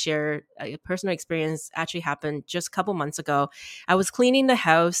want to share a personal experience actually happened just a couple months ago. I was cleaning the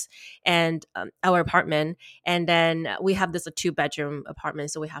house and our apartment, and then we have this 2-bedroom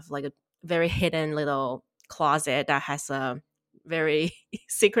apartment. So we have like a very hidden little closet that has a very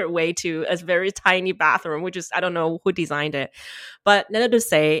secret way to a very tiny bathroom, which is, I don't know who designed it. But needless to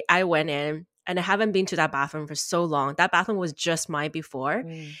say, I went in and I haven't been to that bathroom for so long. That bathroom was just mine before.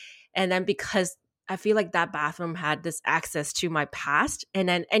 And then because I feel like that bathroom had this access to my past. And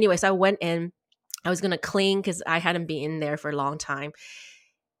then anyways, I went in, I was going to clean because I hadn't been in there for a long time.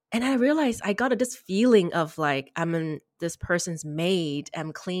 And I realized I got this feeling of like, I'm in this person's maid.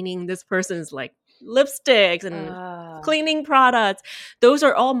 I'm cleaning this person's like lipsticks and cleaning products. Those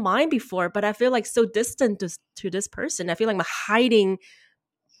are all mine before, but I feel like so distant to this person. I feel like I'm hiding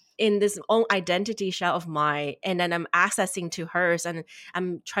in this own identity shell of mine, and then I'm accessing to hers and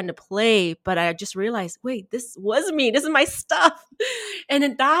I'm trying to play, but I just realized, wait, this was me. This is my stuff. And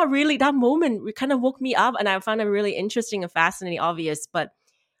then that moment kind of woke me up, and I found it really interesting and fascinating, obvious, but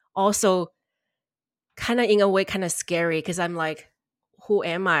also kind of in a way kind of scary, because I'm like, who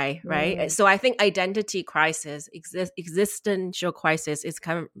am I, right? So I think identity crisis, existential crisis is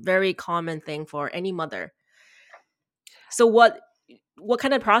kind of very common thing for any mother. So what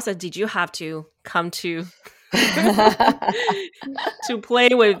kind of process did you have to come to to play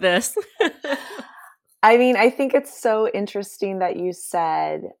with this? I mean, I think it's so interesting that you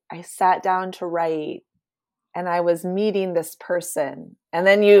said, I sat down to write and I was meeting this person. And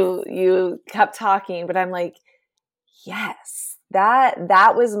then you kept talking, but I'm like, yes,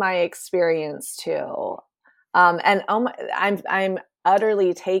 that was my experience too. And I'm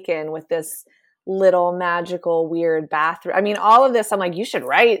utterly taken with this little magical weird bathroom. I mean, all of this, I'm like, you should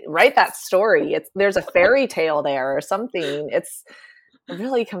write that story. There's a fairy tale there or something. It's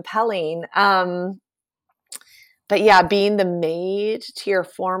really compelling. But yeah, being the maid to your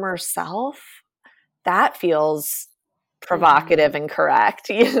former self, that feels provocative and correct,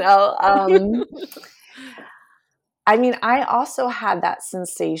 you know? I mean, I also had that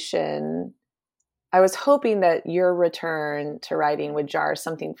sensation. I was hoping that your return to writing would jar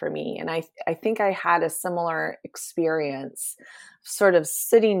something for me. And I think I had a similar experience, sort of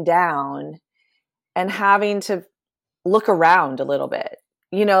sitting down and having to look around a little bit,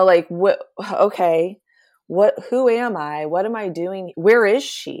 you know, like, who am I? What am I doing? Where is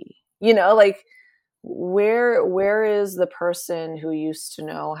she? You know, like, where is the person who used to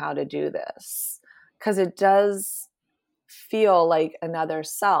know how to do this? Because it does feel like another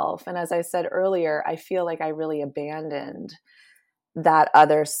self. And as I said earlier, I feel like I really abandoned that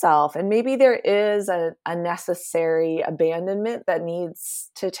other self. And maybe there is a necessary abandonment that needs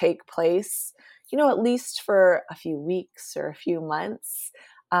to take place, you know, at least for a few weeks or a few months,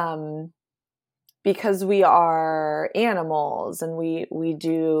 because we are animals and we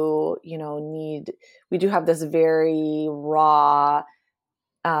do, you know, we do have this very raw,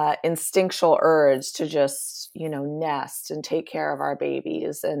 instinctual urge to just, you know, nest and take care of our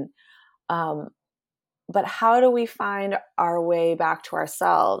babies. And, but how do we find our way back to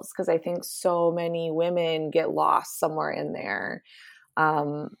ourselves? Because I think so many women get lost somewhere in there.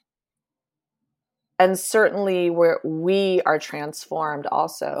 And certainly we are transformed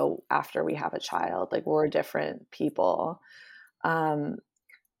also after we have a child, like we're different people.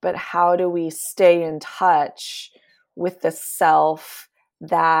 But how do we stay in touch with the self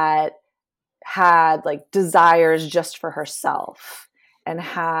that had like desires just for herself and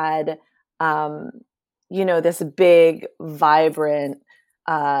had, you know, this big, vibrant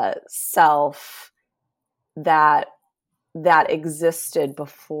self that existed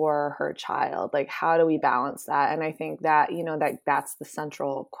before her child? Like, how do we balance that? And I think that, you know, that's the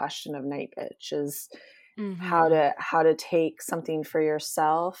central question of Night Bitch is how to take something for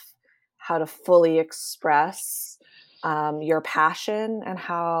yourself, how to fully express your passion, and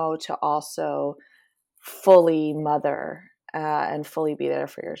how to also fully mother and fully be there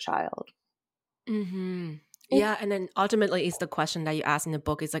for your child. Yeah, and then ultimately it's the question that you ask in the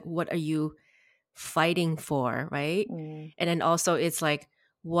book is like, what are you fighting for, right? And then also it's like,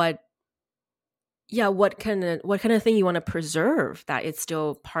 what kind of thing you want to preserve that it's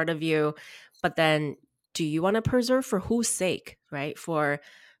still part of you, but then do you want to preserve for whose sake, right? For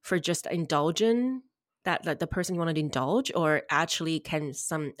just indulging that the person you want to indulge, or actually can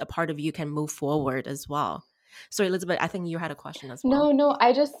a part of you can move forward as well? So Elizabeth, I think you had a question as well. No,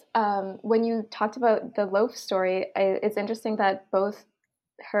 I just when you talked about the loaf story, it's interesting that both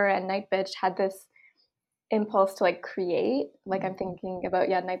her and Night Bitch had this impulse to like create. Like I'm thinking about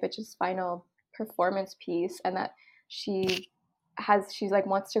Night Bitch's final performance piece, and that she's like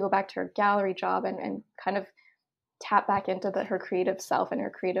wants to go back to her gallery job and kind of tap back into her creative self and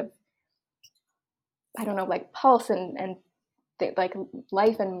her creative, I don't know, like pulse and like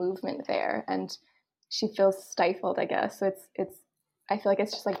life and movement there, and she feels stifled, I guess. So it's I feel like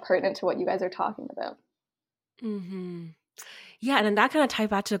it's just like pertinent to what you guys are talking about. Yeah, and then that kind of tied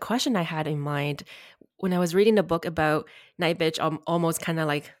back to the question I had in mind when I was reading the book about Night Bitch. Almost kind of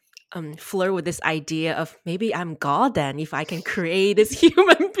like flirt with this idea of maybe I'm God then, if I can create this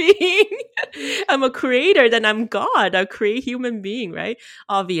human being. I'm a creator, then I'm God. I create human being, right?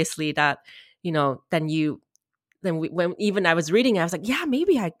 Obviously, that, you know, when even I was reading, I was like, yeah,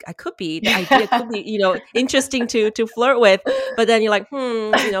 maybe I could be. The idea could be, you know, interesting to flirt with. But then you're like,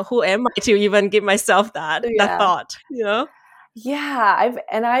 you know, who am I to even give myself that thought, you know? Yeah,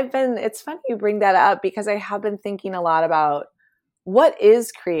 it's funny you bring that up, because I have been thinking a lot about what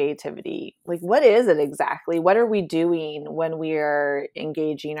is creativity? Like, what is it exactly? What are we doing when we are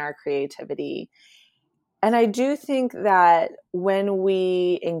engaging our creativity? And I do think that when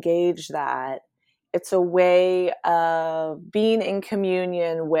we engage that, it's a way of being in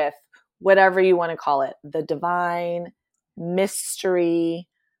communion with whatever you want to call it, the divine, mystery,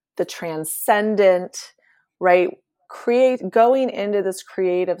 the transcendent, right? Going into this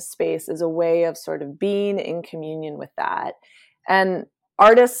creative space is a way of sort of being in communion with that. And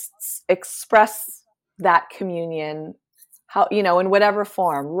artists express that communion, how, in whatever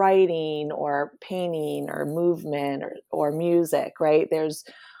form, writing or painting or movement or music, right? There's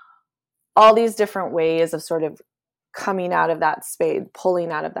all these different ways of sort of coming out of that space,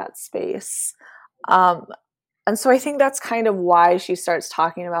 pulling out of that space. And so I think that's kind of why she starts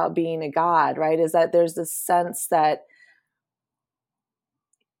talking about being a god, right? Is that there's this sense that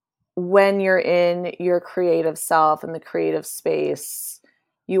when you're in your creative self and the creative space,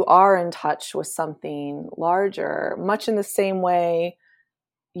 you are in touch with something larger, much in the same way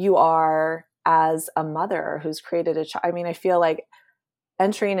you are as a mother who's created a child. I mean, I feel like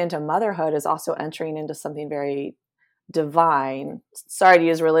entering into motherhood is also entering into something very divine. Sorry to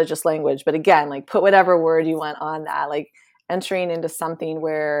use religious language, but again, like put whatever word you want on that, like entering into something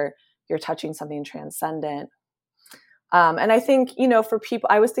where you're touching something transcendent. And I think, for people,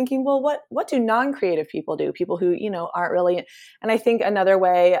 I was thinking, well, what do non-creative people do? People who, aren't really, and I think another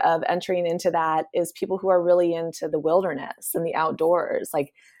way of entering into that is people who are really into the wilderness and the outdoors.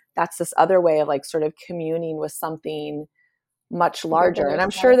 Like that's this other way of like sort of communing with something much larger. And I'm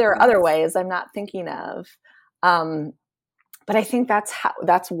sure there are other ways I'm not thinking of. But I think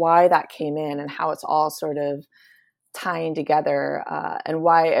that's why that came in and how it's all sort of tying together, and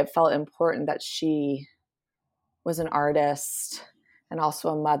why it felt important that she was an artist and also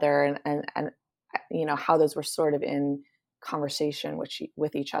a mother, and how those were sort of in conversation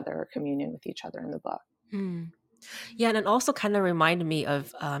with each other, or communion with each other in the book. Yeah, and it also kind of reminded me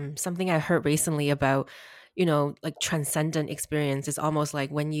of something I heard recently about, like transcendent experience. It's almost like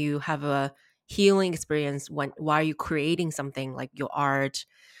when you have a healing experience while you're creating something like your art,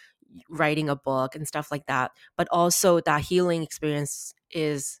 writing a book and stuff like that. But also that healing experience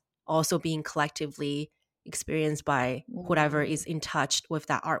is also being collectively experienced by whoever is in touch with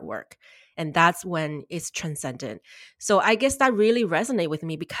that artwork. And that's when it's transcendent. So I guess that really resonates with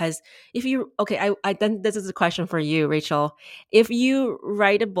me, because if you, I then this is a question for you, Rachel. If you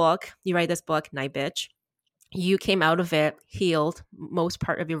write this book, Night Bitch, you came out of it healed, most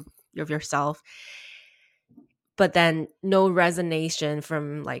part of yourself, but then no resonation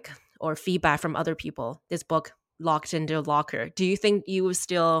from or feedback from other people. This book locked into a locker. Do you think you would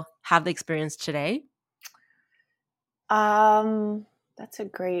still have the experience today? That's a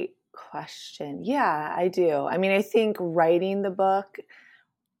great question. Yeah, I do. I mean, I think writing the book,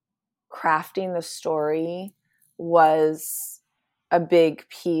 crafting the story was a big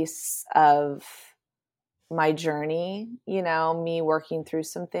piece of my journey, me working through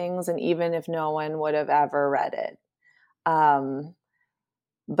some things, and even if no one would have ever read it.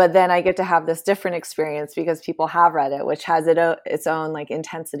 But then I get to have this different experience because people have read it, which has its own like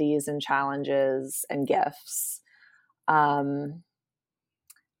intensities and challenges and gifts.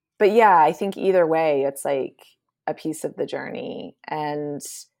 But yeah, I think either way, it's like a piece of the journey. And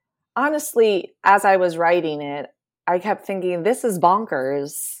honestly, as I was writing it, I kept thinking, this is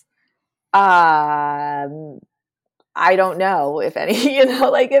bonkers. I don't know if any,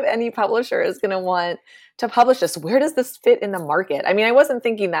 if any publisher is going to want to publish this. Where does this fit in the market? I mean, I wasn't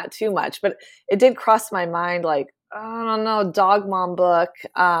thinking that too much, but it did cross my mind, like, I don't know, dog mom book.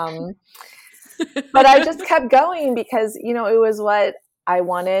 But I just kept going because, it was what I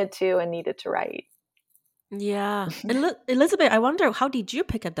wanted to and needed to write. Yeah. Elizabeth, I wonder, how did you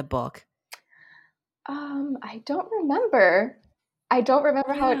pick up the book? I don't remember.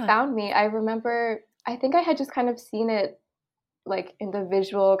 How it found me. I think I had just kind of seen it like in the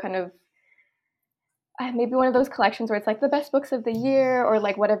visual kind of, maybe one of those collections where it's like the best books of the year, or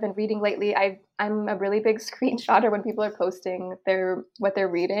like what I've been reading lately. I'm a really big screenshotter when people are posting what they're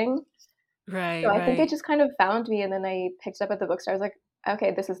reading. Right. So I think it just kind of found me, and then I picked it up at the bookstore. I was like,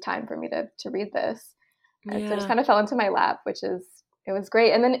 okay, this is time for me to read this. And so it just kind of fell into my lap, it was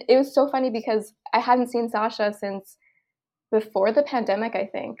great. And then it was so funny because I hadn't seen Sasha since before the pandemic, I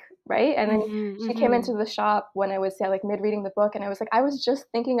think, right? And then she came into the shop when I was mid reading the book, and I was like, I was just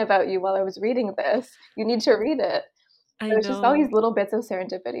thinking about you while I was reading this. You need to read it. It was just all these little bits of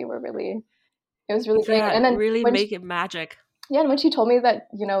serendipity it was really great. And then really make it magic. Yeah, and when she told me that,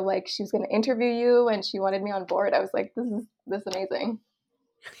 she was going to interview you and she wanted me on board, I was like, this is amazing.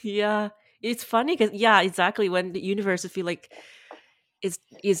 Yeah, it's funny because exactly, when the universe, I feel like is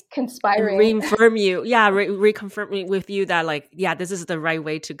conspiring, reconfirming with you that this is the right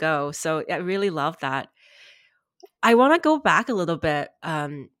way to go. So I really love that. I want to go back a little bit.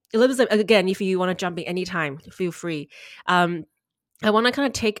 Elizabeth, again, if you want to jump in anytime, feel free. I want to kind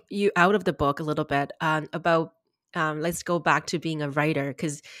of take you out of the book a little bit about let's go back to being a writer,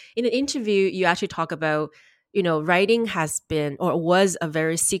 because in an interview you actually talk about, writing has been or was a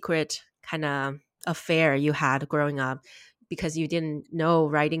very secret kind of affair you had growing up, because you didn't know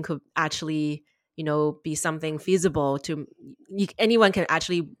writing could actually, be something feasible to anyone can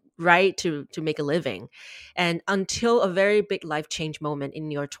actually write to make a living. And until a very big life change moment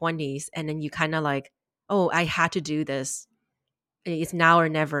in your 20s, and then you kind of like, oh, I had to do this. It's now or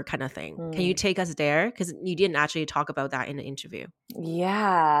never kind of thing. Can you take us there? Because you didn't actually talk about that in the interview.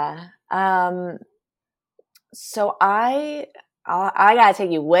 Yeah. So I gotta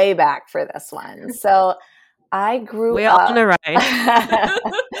take you way back for this one. So I grew We're up on a ride.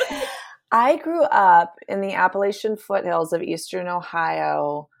 I grew up in the Appalachian foothills of Eastern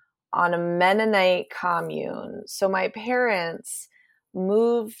Ohio on a Mennonite commune. So my parents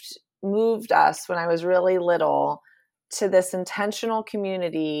moved us when I was really little to this intentional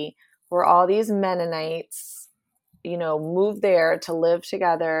community where all these Mennonites, moved there to live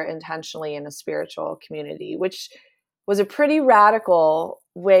together intentionally in a spiritual community, which was a pretty radical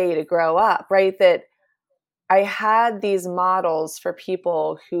way to grow up, right? That I had these models for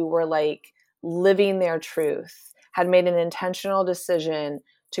people who were like living their truth, had made an intentional decision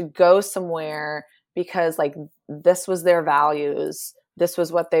to go somewhere because like this was their values. This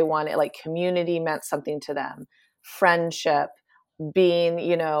was what they wanted. Like community meant something to them. Friendship, being,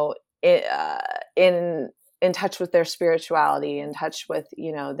 in touch with their spirituality, in touch with,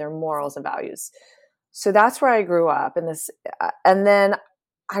 their morals and values. So that's where I grew up in this. And then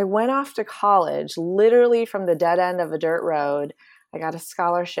I went off to college, literally from the dead end of a dirt road. I got a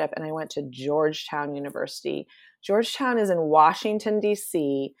scholarship and I went to Georgetown University. Georgetown is in Washington,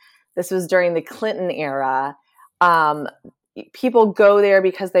 D.C. This was during the Clinton era. People go there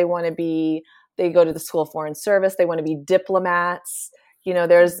because they go to the School of Foreign Service. They want to be diplomats.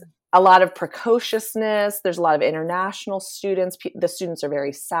 There's a lot of precociousness. There's a lot of international students. The students are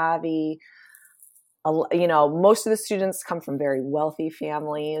very savvy. Most of the students come from very wealthy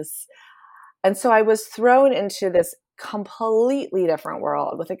families. And so I was thrown into this completely different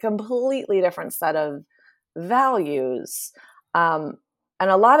world with a completely different set of values. And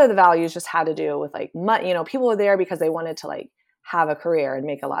a lot of the values just had to do with like, people were there because they wanted to like have a career and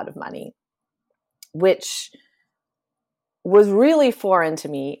make a lot of money, which was really foreign to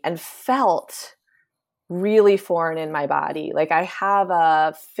me and felt really foreign in my body. Like I have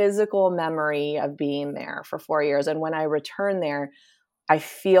a physical memory of being there for 4 years. And when I return there, I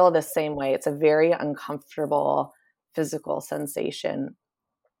feel the same way. It's a very uncomfortable physical sensation.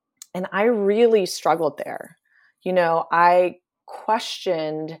 And I really struggled there. I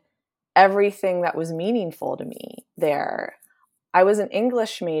questioned everything that was meaningful to me there. I was an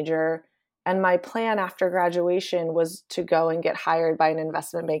English major, and my plan after graduation was to go and get hired by an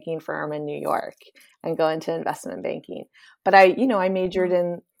investment banking firm in New York and go into investment banking. But I majored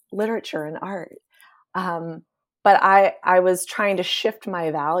in literature and art. But I was trying to shift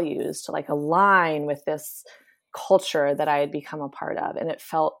my values to like align with this culture that I had become a part of. And it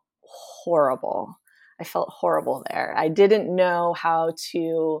felt horrible. I felt horrible there. I didn't know how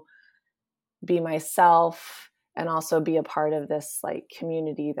to be myself and also be a part of this like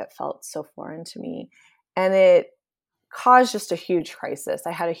community that felt so foreign to me. And it caused just a huge crisis.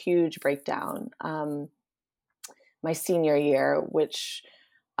 I had a huge breakdown my senior year, which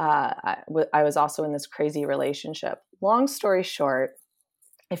I was also in this crazy relationship. Long story short,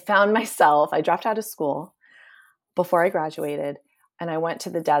 I dropped out of school before I graduated, and I went to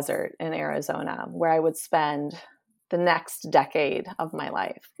the desert in Arizona where I would spend the next decade of my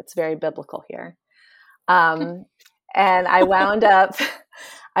life. It's very biblical here. And I wound up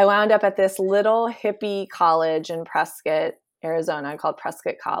at this little hippie college in Prescott, Arizona called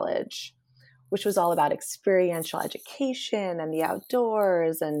Prescott College, which was all about experiential education and the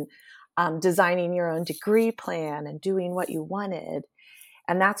outdoors and designing your own degree plan and doing what you wanted.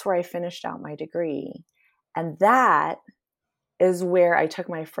 And that's where I finished out my degree. And that is where I took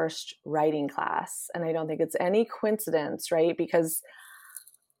my first writing class. And I don't think it's any coincidence, right? Because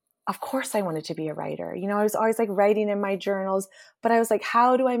of course I wanted to be a writer. I was always like writing in my journals, but I was like,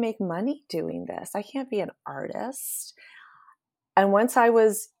 how do I make money doing this? I can't be an artist. And once I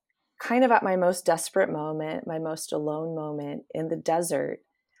was kind of at my most desperate moment, my most alone moment in the desert,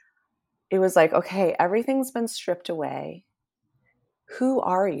 it was like, okay, everything's been stripped away. Who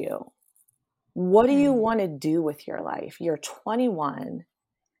are you? What do you want to do with your life? You're 21.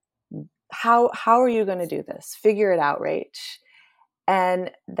 How are you going to do this? Figure it out, Rach.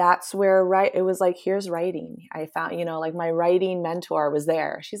 And that's where it was like, here's writing. I found, like my writing mentor was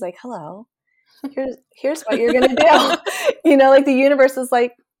there. She's like, hello, here's what you're going to do. Like the universe is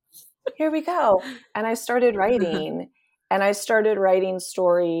like, here we go. And I started writing, and I started writing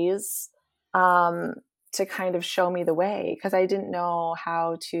stories to kind of show me the way, because I didn't know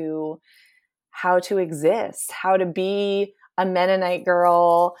how to exist, how to be a Mennonite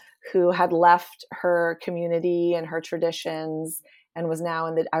girl who had left her community and her traditions and was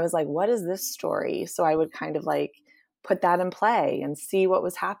now I was like, what is this story? So I would kind of like put that in play and see what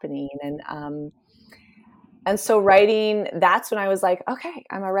was happening. And so writing, that's when I was like, okay,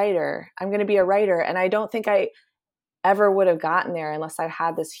 I'm a writer. I'm going to be a writer. And I don't think I ever would have gotten there unless I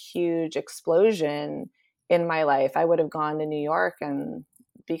had this huge explosion in my life. I would have gone to New York and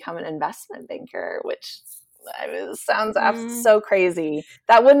become an investment banker, which sounds so crazy.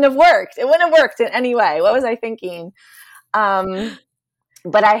 That wouldn't have worked. It wouldn't have worked in any way. What was I thinking?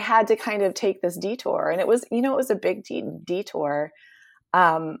 But I had to kind of take this detour, and it was a big detour.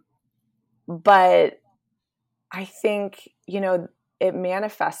 But I think, it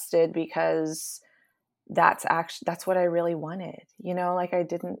manifested because that's what I really wanted. Like I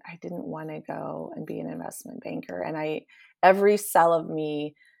didn't want to go and be an investment banker. And every cell of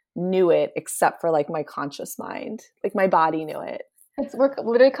me knew it, except for like my conscious mind, like my body knew it. We're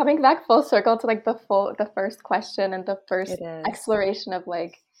literally coming back full circle to like the first question and the first exploration of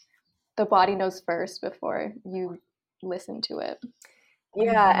like the body knows first before you listen to it.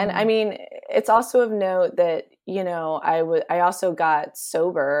 Yeah. And I mean, it's also of note that, I also got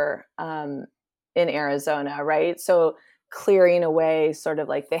sober in Arizona, right? So clearing away sort of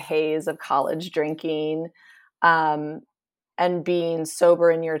like the haze of college drinking, and being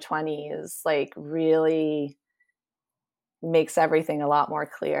sober in your 20s, like really makes everything a lot more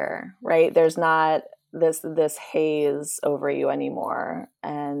clear, right? There's not this haze over you anymore.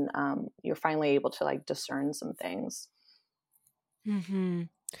 And you're finally able to like discern some things. Mm-hmm.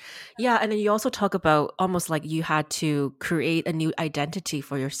 Yeah. And then you also talk about almost like you had to create a new identity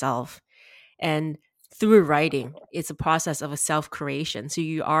for yourself. And through writing, it's a process of a self-creation. So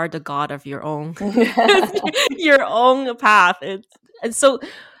you are the god of your own, your own path. And so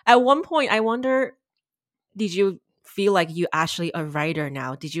at one point, I wonder, did you feel like you actually a writer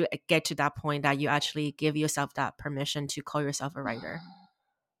now? Did you get to that point that you actually give yourself that permission to call yourself a writer?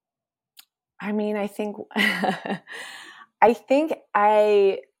 I mean, I think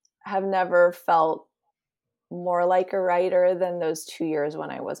I have never felt more like a writer than those 2 years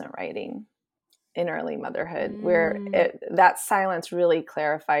when I wasn't writing in early motherhood, where that silence really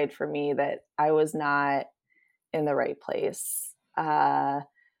clarified for me that I was not in the right place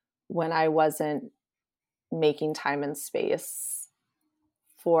when I wasn't making time and space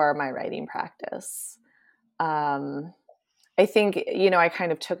for my writing practice. I think, I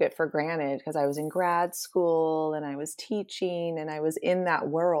kind of took it for granted because I was in grad school and I was teaching and I was in that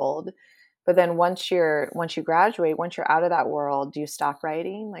world. But then once you graduate, once you're out of that world, do you stop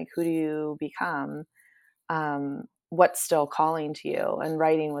writing? Like, who do you become? What's still calling to you? And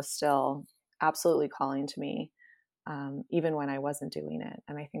writing was still absolutely calling to me, even when I wasn't doing it.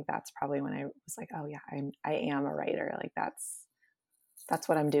 And I think that's probably when I was like, oh yeah, I am a writer. Like that's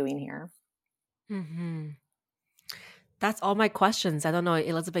what I'm doing here. Mm-hmm. That's all my questions. I don't know,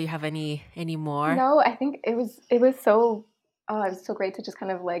 Elizabeth, you have any more? No, I think it was so great to just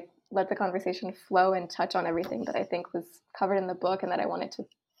kind of like let the conversation flow and touch on everything that I think was covered in the book and that I wanted to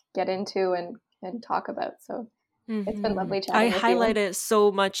get into and talk about. So it's been lovely chatting I with highlighted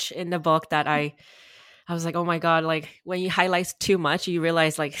so much in the book that I was like, oh my God, like when you highlight too much, you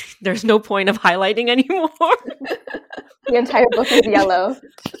realize like there's no point of highlighting anymore. The entire book is yellow.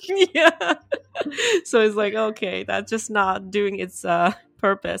 Yeah. So it's like, okay, that's just not doing its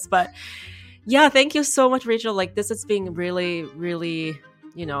purpose. But yeah, thank you so much, Rachel. Like this has been really, really,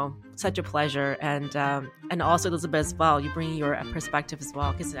 such a pleasure. And also Elizabeth as well, you bring your perspective as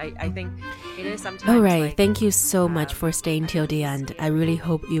well. Because I think it is sometimes. All right. Like, thank you so much for staying till the end. I really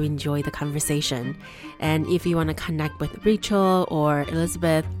hope you enjoy the conversation. And if you want to connect with Rachel or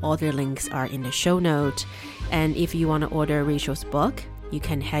Elizabeth, all their links are in the show note. And if you want to order Rachel's book, you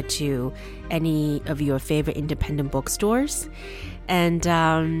can head to any of your favorite independent bookstores. And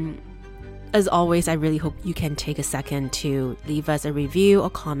as always, I really hope you can take a second to leave us a review or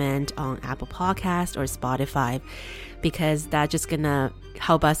comment on Apple Podcast or Spotify, because that's just going to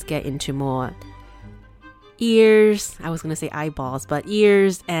help us get into more ears. I was going to say eyeballs, but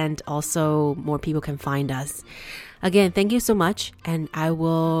ears, and also more people can find us. Again, thank you so much, and I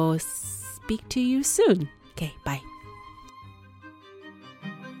will speak to you soon. Okay, bye.